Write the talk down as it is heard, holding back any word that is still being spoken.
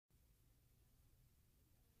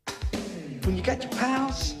when you got your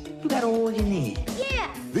pals, you got all you need.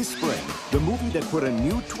 Yeah. This spring, the movie that put a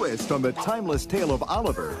new twist on the timeless tale of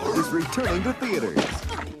Oliver is returning to theaters.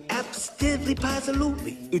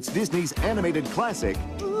 Absolutely. It's Disney's animated classic,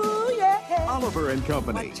 Ooh, yeah. Oliver and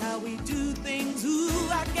Company. Watch how we do things. Ooh,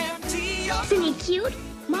 I guarantee you. Isn't he cute?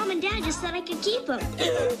 Mom and Dad just said I could keep him.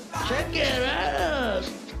 Check it out.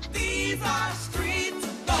 These are streets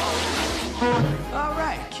of gold. All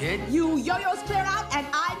right, kid. You yo-yos clear out, and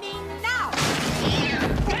I mean now.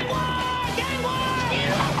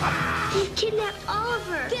 He kidnapped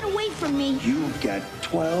Oliver. Get away from me. You've got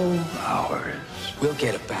 12 hours. We'll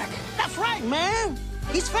get it back. That's right, man.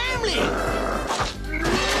 He's family.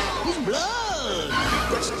 He's blood.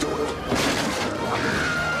 Let's do it.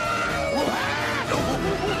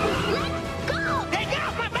 Go! Hey, get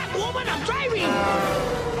off my back, woman. I'm driving.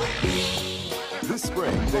 This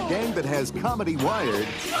spring, the gang that has comedy wired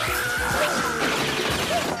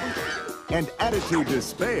and attitude to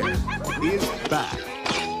spare is back.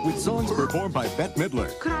 With songs performed by Bette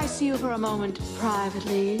Midler, Could I see you for a moment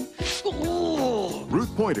privately?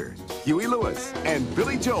 Ruth Pointer, Huey Lewis, and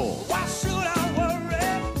Billy Joel. Why should I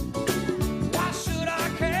worry? Why should I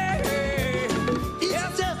care?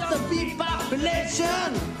 It's just a big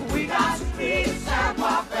population. We got streets and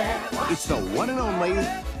my It's the one and only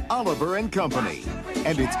Oliver and Company,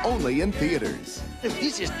 and it's only in theaters. If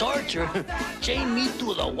this is torture, chain me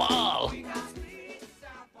to the wall.